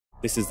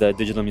This is the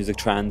Digital Music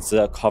Trends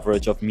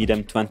coverage of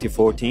Midem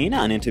 2014,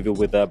 an interview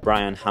with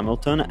Brian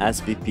Hamilton,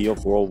 SVP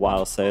of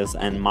Worldwide Sales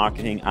and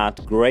Marketing at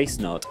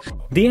Gracenote.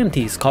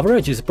 DMT's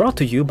coverage is brought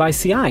to you by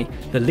CI,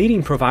 the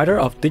leading provider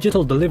of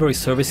digital delivery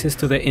services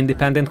to the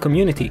independent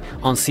community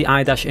on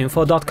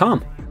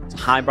ci-info.com.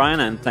 Hi Brian,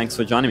 and thanks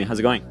for joining me. How's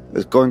it going?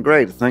 It's going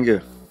great, thank you.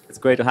 It's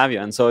great to have you,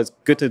 and so it's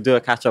good to do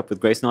a catch-up with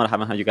Gracenote. I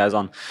haven't had you guys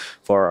on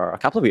for a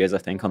couple of years, I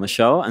think, on the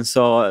show, and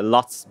so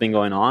lots been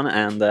going on,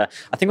 and I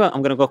think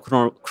I'm going to go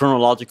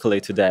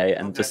chronologically today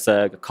and just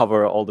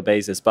cover all the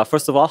bases. But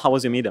first of all, how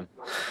was your Midem?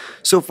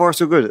 So far,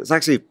 so good. It's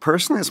actually,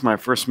 personally, it's my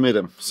first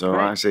Midem. So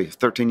Right. actually,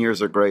 13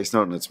 years of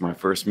Gracenote, and it's my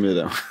first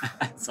Midem.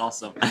 That's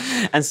awesome.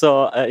 And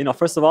so,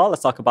 first of all,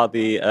 let's talk about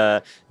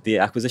the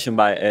acquisition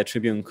by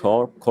Tribune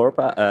Corp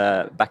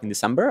back in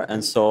December.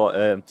 And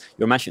so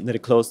you mentioned that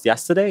it closed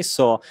yesterday.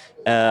 So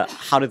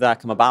how did that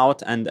come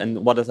about,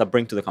 and what does that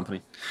bring to the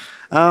company?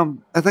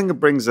 I think it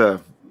brings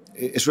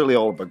it's really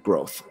all about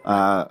growth.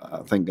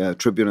 I think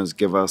Tribune has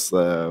given us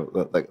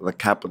the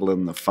capital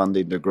and the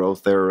funding to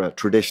growth. They're a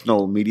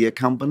traditional media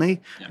company,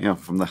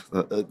 from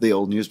the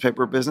old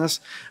newspaper business,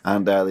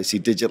 and they see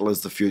digital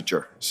as the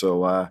future.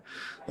 So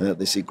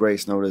they see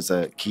Gracenote as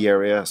a key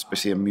area,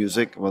 especially in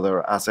music, with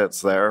our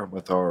assets there,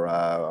 with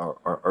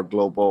our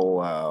global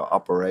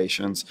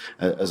operations,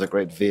 as a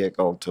great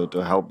vehicle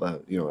to help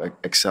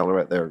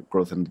accelerate their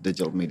growth in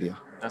digital media.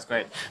 That's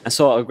great. And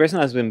so Gracenote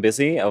has been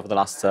busy over the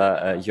last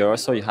year or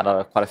so. You had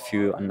quite a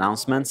few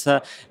announcements,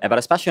 but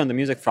especially on the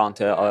music front,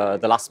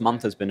 the last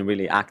month has been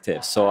really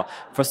active. So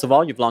first of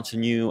all, you've launched a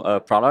new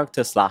product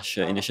 /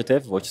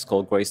 initiative, which is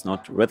called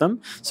Gracenote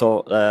Rhythm.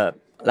 So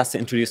let's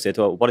introduce it.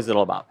 What is it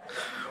all about?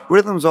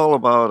 Rhythm's all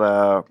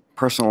about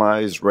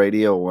personalized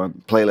radio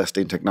and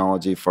playlisting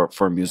technology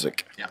for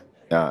music. Yeah.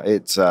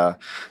 It's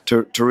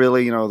to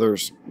really,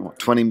 there's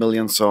 20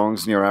 million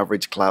songs in your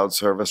average cloud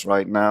service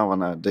right now,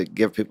 and to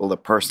give people the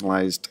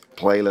personalized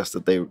playlist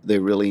that they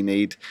really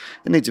need,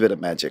 it needs a bit of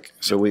magic.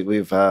 So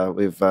we've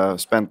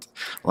spent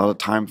a lot of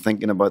time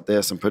thinking about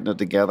this and putting it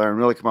together, and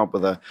really come up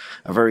with a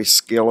very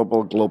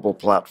scalable global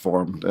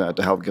platform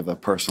to help give a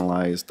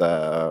personalized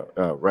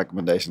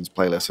recommendations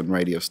playlist and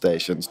radio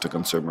stations to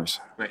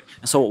consumers. Great.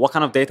 And so what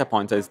kind of data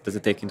points does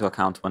it take into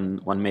account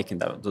when making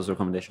those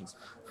recommendations?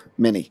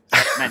 Many.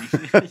 Many.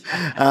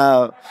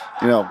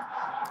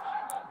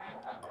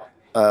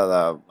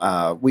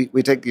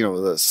 We take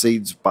the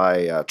seeds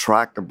by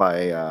track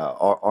by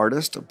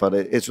artist, but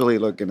it's really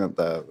looking at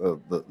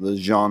the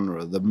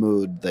genre, the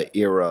mood, the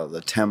era,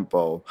 the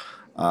tempo,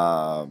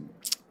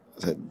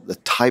 the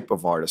type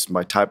of artist. And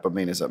by type, I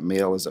mean, is it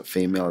male, is it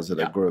female, is it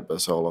a group, a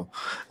solo?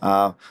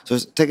 So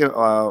it's taking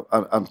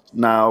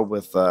now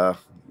with.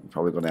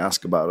 Probably going to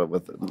ask about it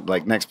with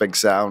like Next Big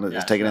Sound.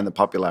 It's taking in the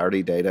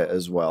popularity data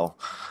as well.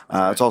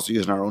 It's also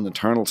using our own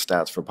internal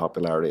stats for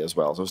popularity as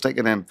well. So it's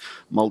taking in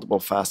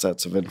multiple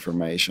facets of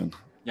information.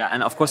 Yeah,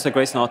 and of course, the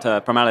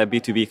Gracenote primarily a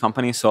B2B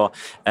company. So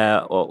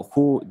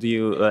who do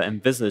you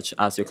envisage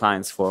as your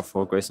clients for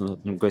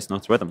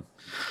Gracenote Rhythm?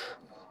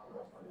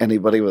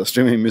 Anybody with a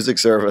streaming music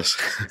service.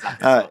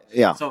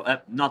 Yeah. So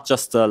not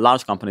just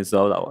large companies,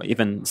 though,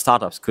 even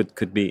startups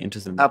could be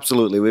interested in that.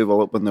 Absolutely. We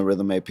will open the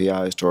Rhythm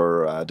APIs to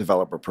our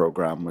developer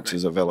program, which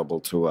is available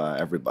to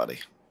everybody.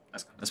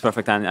 That's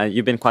perfect. And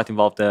you've been quite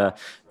involved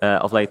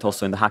of late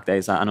also in the Hack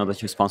Days. I know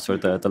that you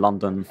sponsored the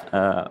London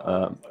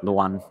the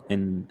one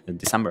in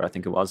December, I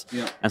think it was.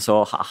 Yeah. And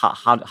so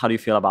how do you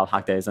feel about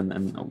Hack Days,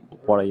 and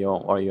what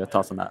are your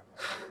thoughts on that?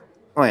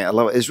 Oh yeah, I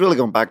love it. It's really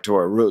going back to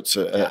our roots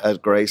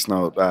at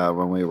Gracenote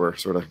when we were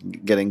sort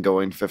of getting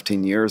going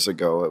 15 years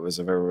ago. It was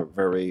a very,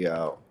 very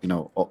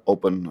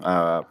open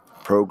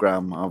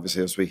program.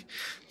 Obviously, as we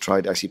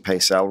tried to actually pay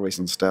salaries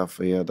and stuff,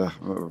 we had a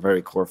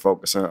very core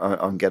focus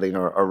on getting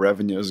our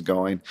revenues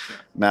going.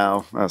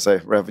 Now, I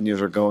say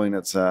revenues are going.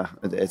 It's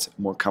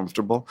more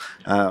comfortable.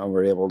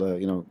 We're able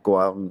to go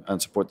out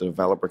and support the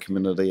developer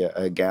community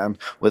again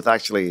with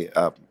actually.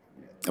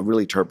 A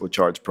really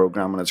turbocharged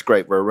program, and it's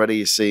great. We're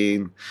already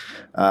seeing,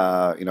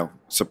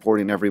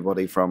 supporting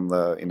everybody from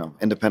the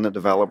independent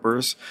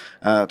developers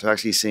to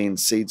actually seeing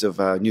seeds of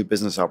new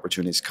business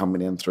opportunities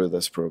coming in through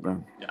this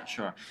program. Yeah,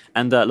 sure.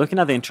 And looking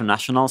at the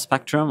international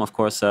spectrum, of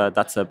course,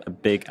 that's a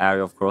big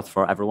area of growth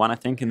for everyone, I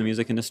think, in the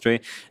music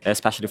industry,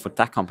 especially for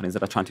tech companies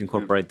that are trying to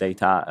incorporate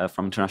data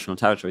from international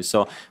territories.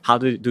 So how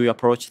do you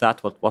approach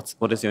that?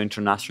 What is your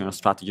international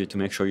strategy to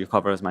make sure you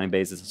cover as many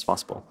bases as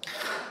possible?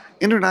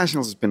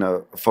 International has been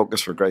a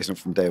focus for Gracenote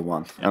from day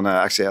one, and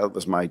actually that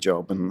was my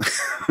job, and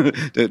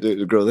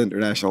to grow the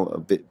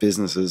international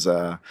businesses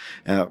for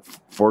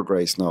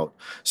Gracenote.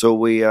 So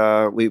we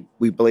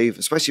believe,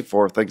 especially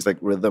for things like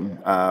rhythm,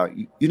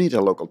 you need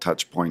a local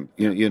touch point.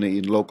 You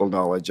need local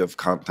knowledge of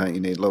content.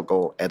 You need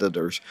local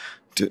editors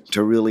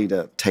to really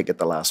take it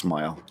the last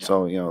mile. Yeah.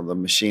 So the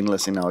machine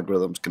listening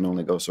algorithms can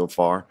only go so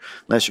far.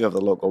 Unless you have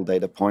the local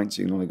data points,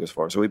 you can only go so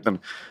far. So we've been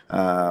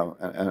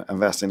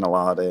investing a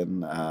lot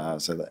in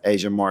the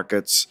Asian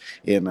markets.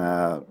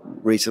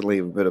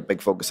 Recently we've put a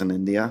big focus in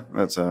India.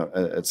 It's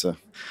a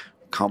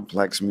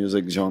complex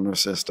music genre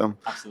system.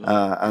 Absolutely.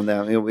 And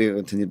then we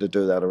continue to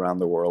do that around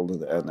the world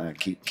in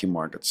key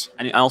markets.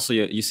 And also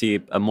you see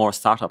more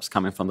startups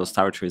coming from those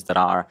territories that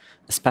are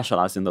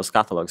specialized in those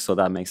catalogs, so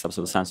that makes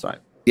absolute sense, right?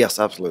 Yes,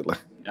 absolutely.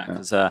 Yeah,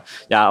 because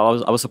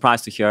I was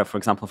surprised to hear, for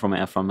example,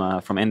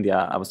 from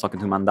India. I was talking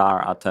to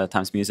Mandar at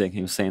Times Music.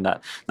 He was saying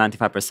that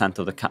 95%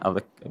 of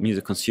the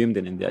music consumed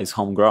in India is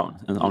homegrown,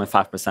 and only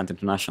 5%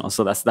 international.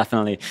 So that's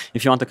definitely,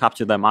 if you want to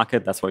capture that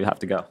market, that's where you have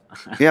to go.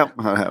 Yeah,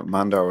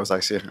 Mandar was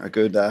actually a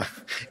good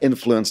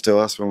influence to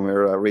us when we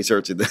were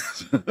researching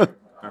this.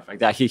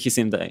 Perfect. Yeah, he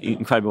seemed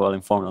incredibly well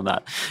informed on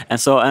that.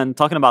 And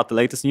talking about the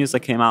latest news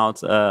that came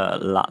out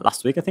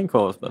last week, I think,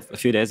 or a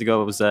few days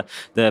ago, it was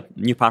the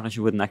new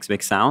partnership with Next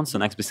Big Sound. So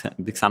Next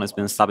Big Sound has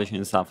been establishing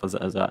itself as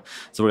a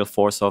real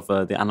force of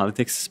the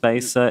analytics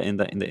space in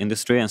the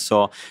industry. And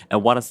so,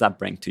 what does that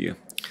bring to you?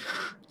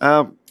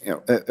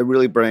 It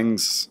really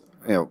brings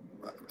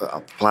a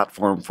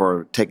platform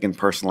for taking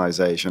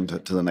personalization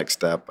to the next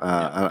step,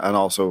 and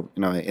also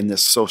in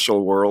this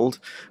social world,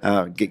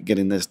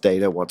 getting this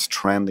data, what's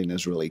trending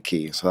is really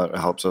key. So that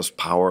helps us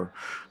power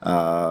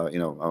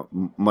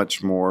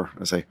much more,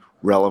 let's say,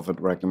 relevant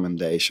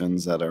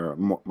recommendations that are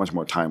much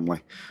more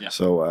timely. Yeah.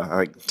 So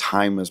I think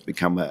time has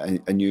become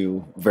a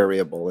new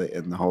variable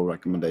in the whole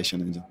recommendation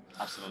engine.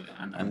 Absolutely,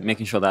 and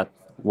making sure that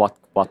what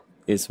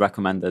is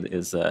recommended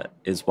is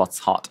what's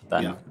hot.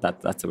 Then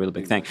that's a really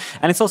big thing.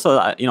 And it's also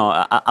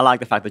I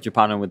like the fact that you're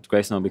partnering with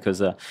Gracenote,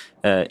 because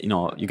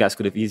you guys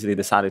could have easily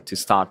decided to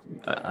start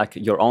like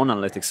your own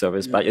analytics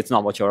service, but it's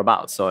not what you're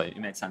about. So it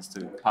made sense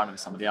to partner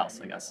with somebody else,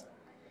 I guess.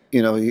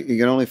 You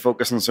can only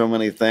focus on so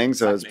many things,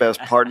 so it's best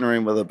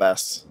partnering with the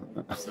best.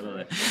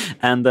 Absolutely.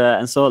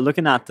 And so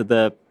looking at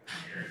the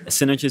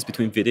synergies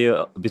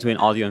between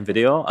audio and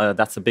video,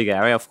 that's a big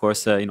area. Of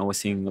course, we're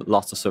seeing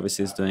lots of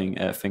services doing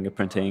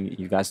fingerprinting.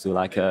 You guys do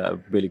like a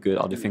really good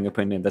audio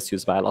fingerprinting that's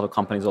used by a lot of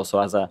companies also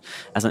as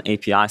an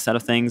API side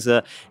of things.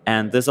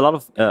 And there's a lot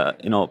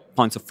of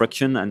points of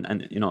friction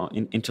and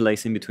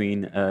interlacing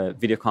between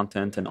video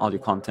content and audio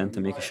content,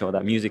 and making sure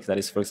that music that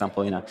is, for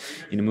example, in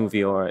a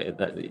movie or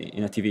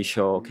in a TV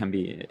show can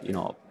be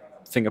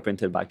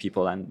fingerprinted by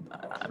people and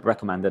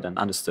recommended and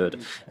understood.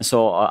 And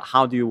so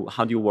how do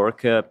you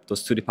work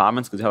those two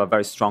departments, because you have a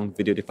very strong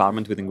video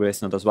department within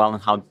Gracenote as well,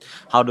 and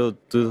how do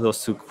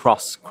those two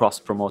cross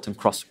promote and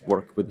cross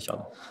work with each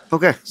other?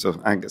 Okay, so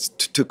I guess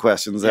two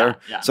questions there.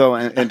 Yeah. So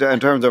in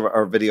terms of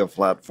our video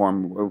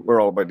platform,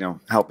 we're all about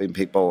helping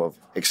people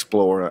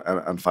explore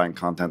and find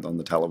content on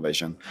the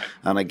television.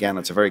 And again,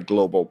 it's a very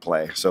global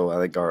play. So I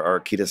think our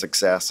key to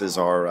success is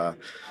our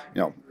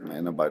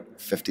in about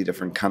 50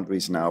 different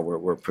countries now,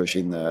 we're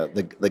pushing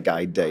the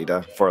guide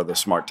data for the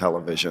smart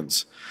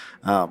televisions.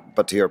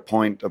 But to your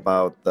point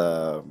about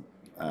the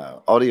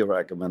audio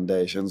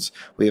recommendations,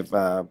 we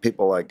have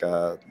people like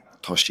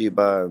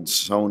Toshiba and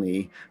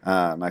Sony,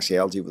 and actually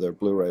LG with their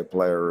Blu-ray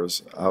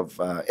players, have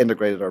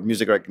integrated our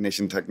music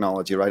recognition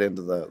technology right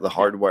into the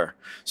hardware.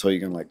 So you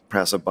can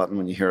press a button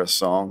when you hear a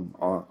song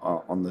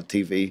on the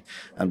TV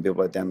and be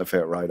able to identify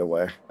it right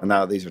away. And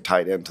now these are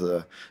tied into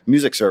the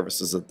music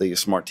services that the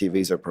smart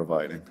TVs are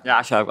providing. Yeah,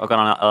 actually I've got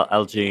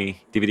an LG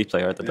DVD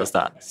player that does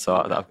that.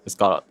 So it's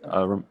got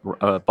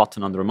a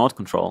button on the remote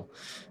control.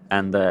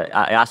 And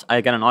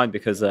I get annoyed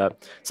because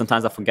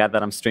sometimes I forget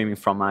that I'm streaming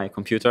from my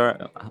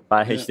computer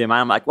by HDMI.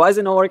 I'm like, why is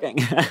it not working?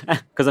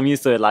 Because I'm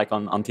used to it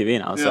on TV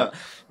now. So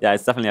yeah,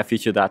 it's definitely a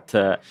feature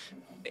that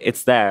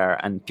it's there,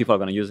 and people are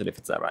going to use it if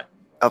it's there, right?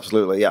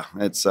 Absolutely, yeah.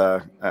 It's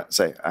I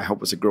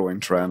hope it's a growing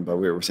trend, but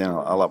we're seeing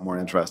a lot more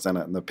interest in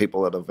it, and the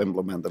people that have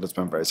implemented it's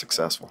been very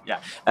successful. Yeah,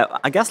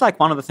 I guess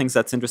one of the things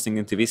that's interesting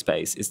in TV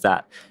space is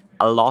that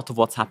a lot of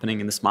what's happening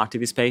in the smart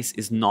TV space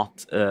is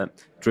not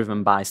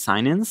driven by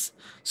sign-ins.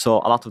 So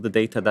a lot of the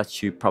data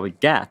that you probably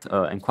get,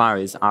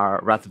 inquiries, are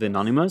relatively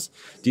anonymous.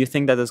 Do you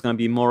think that there's going to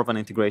be more of an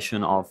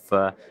integration of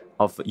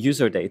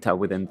user data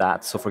within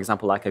that? So for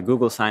example, like a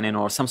Google sign-in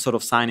or some sort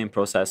of sign-in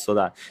process, so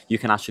that you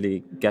can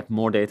actually get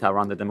more data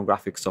around the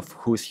demographics of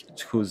who's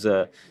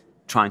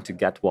trying to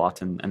get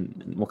what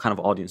and what kind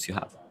of audience you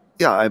have?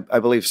 Yeah, I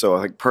believe so.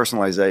 I think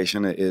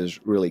personalization is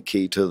really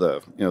key to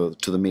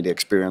the media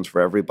experience for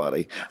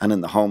everybody. And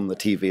in the home, the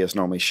TV is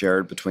normally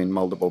shared between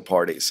multiple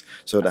parties.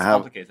 So that's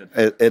complicated.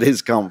 It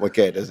is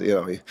complicated.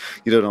 You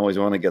don't always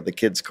want to get the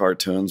kids'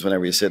 cartoons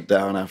whenever you sit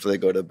down after they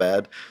go to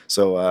bed.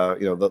 So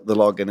the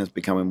login is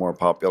becoming more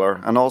popular.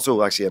 And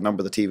also, actually, a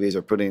number of the TVs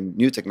are putting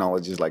new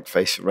technologies like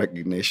face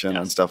recognition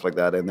and stuff like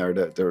that in there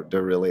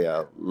to really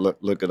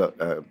look at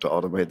to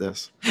automate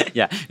this.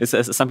 Yeah,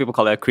 some people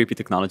call it a creepy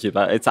technology,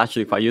 but it's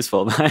actually quite useful.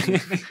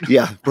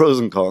 Yeah, pros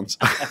and cons.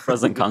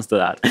 Pros and cons to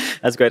that.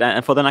 That's great.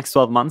 And for the next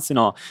 12 months,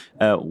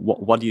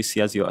 what do you see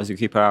as your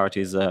key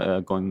priorities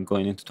going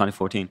into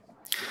 2014?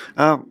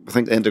 I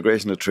think the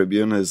integration of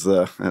Tribune is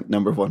the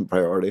 #1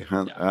 priority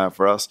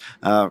for us.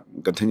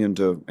 Continuing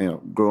to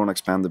grow and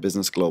expand the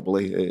business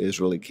globally is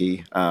really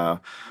key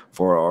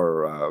for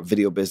our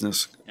video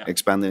business.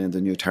 Expanding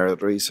into new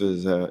territories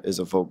is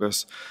a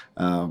focus.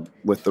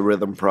 With the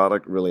Rhythm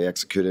product, really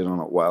executing on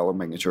it well and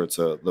making sure it's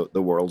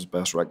the world's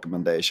best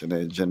recommendation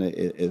engine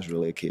is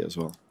really key as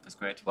well. That's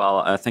great.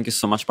 Well, thank you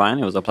so much, Brian.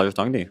 It was a pleasure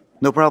talking to you.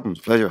 No problem.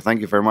 Pleasure.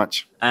 Thank you very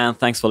much. And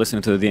thanks for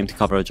listening to the DMT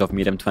coverage of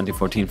Midem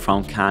 2014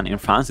 from Cannes in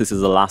France. This is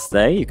the last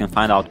day. You can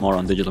find out more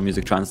on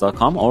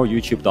digitalmusictrends.com or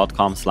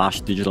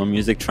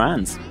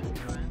youtube.com/digitalmusictrends.